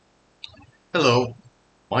Hello,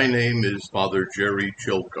 my name is Father Jerry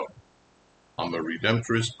Chilko. I'm a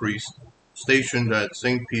Redemptorist priest stationed at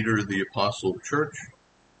St. Peter the Apostle Church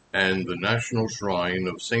and the National Shrine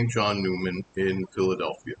of St. John Newman in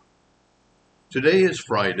Philadelphia. Today is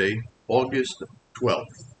Friday, August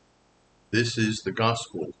 12th. This is the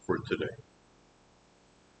Gospel for today.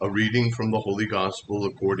 A reading from the Holy Gospel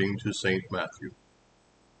according to St. Matthew.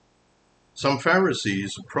 Some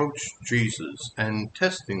Pharisees approached Jesus and,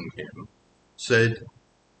 testing him, said,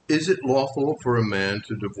 "Is it lawful for a man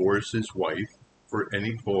to divorce his wife for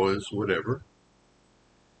any cause whatever?"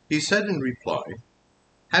 He said in reply,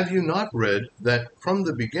 "Have you not read that from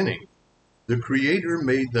the beginning the Creator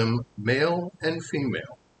made them male and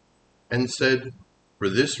female, and said, 'For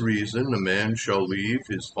this reason a man shall leave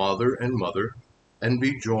his father and mother and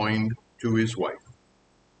be joined to his wife,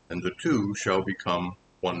 and the two shall become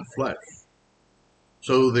one flesh.'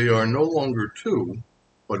 So they are no longer two,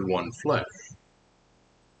 but one flesh.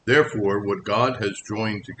 Therefore, what God has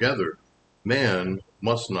joined together, man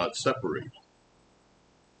must not separate."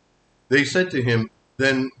 They said to him,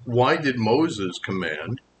 "Then why did Moses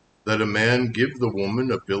command that a man give the woman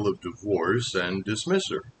a bill of divorce and dismiss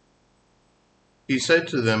her?" He said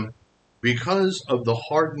to them, "Because of the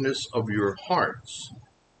hardness of your hearts,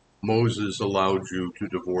 Moses allowed you to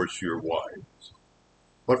divorce your wives.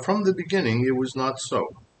 But from the beginning it was not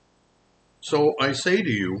so. So I say to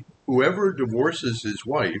you, whoever divorces his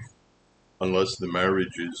wife, unless the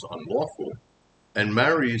marriage is unlawful, and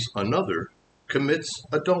marries another, commits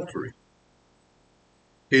adultery."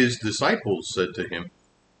 His disciples said to him,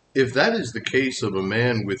 "If that is the case of a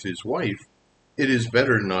man with his wife, it is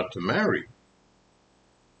better not to marry."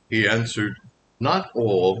 He answered, "Not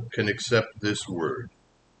all can accept this word,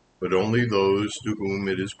 but only those to whom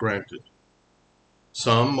it is granted.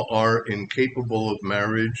 Some are incapable of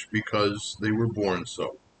marriage because they were born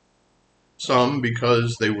so. Some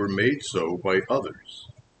because they were made so by others.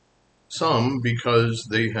 Some because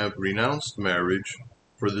they have renounced marriage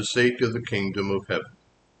for the sake of the kingdom of heaven.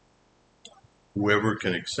 Whoever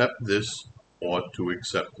can accept this ought to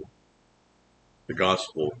accept it." The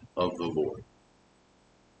Gospel of the Lord.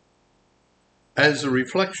 As a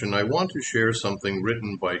reflection, I want to share something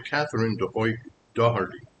written by Catherine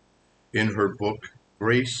Doherty in her book,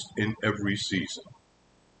 Grace in Every Season.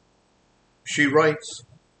 She writes,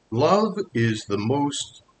 "Love is the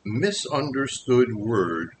most misunderstood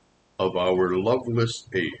word of our loveless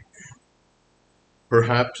age.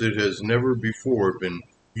 Perhaps it has never before been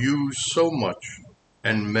used so much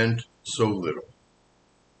and meant so little.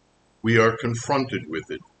 We are confronted with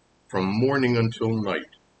it from morning until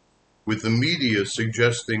night, with the media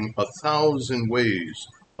suggesting 1,000 ways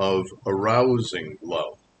of arousing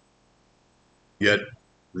love. Yet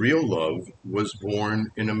real love was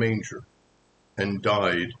born in a manger and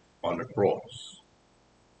died on a cross.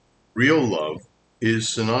 Real love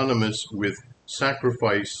is synonymous with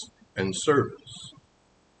sacrifice and service.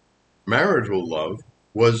 Marital love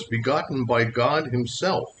was begotten by God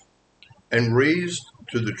Himself and raised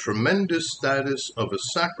to the tremendous status of a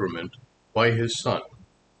sacrament by His Son.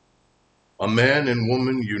 A man and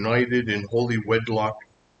woman united in holy wedlock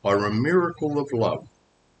are a miracle of love,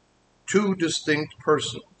 two distinct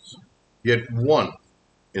persons, yet one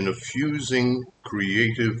in a fusing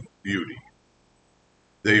creative beauty.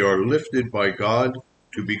 They are lifted by God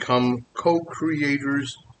to become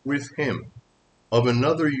co-creators with Him of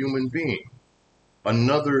another human being,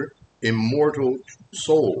 another immortal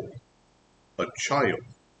soul, a child.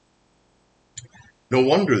 No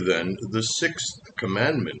wonder then the sixth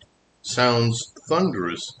commandment sounds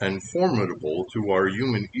thunderous and formidable to our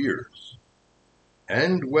human ears.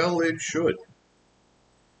 And well it should.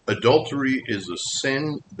 Adultery is a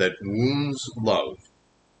sin that wounds love,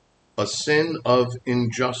 a sin of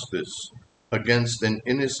injustice against an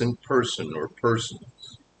innocent person or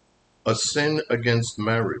persons, a sin against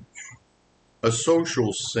marriage, a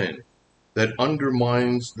social sin that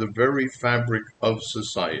undermines the very fabric of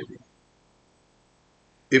society.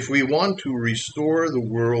 If we want to restore the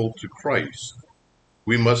world to Christ,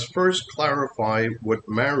 we must first clarify what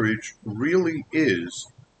marriage really is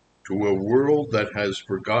to a world that has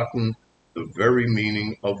forgotten the very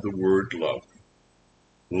meaning of the word love,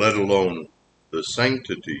 let alone the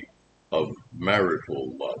sanctity of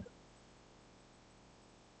marital love.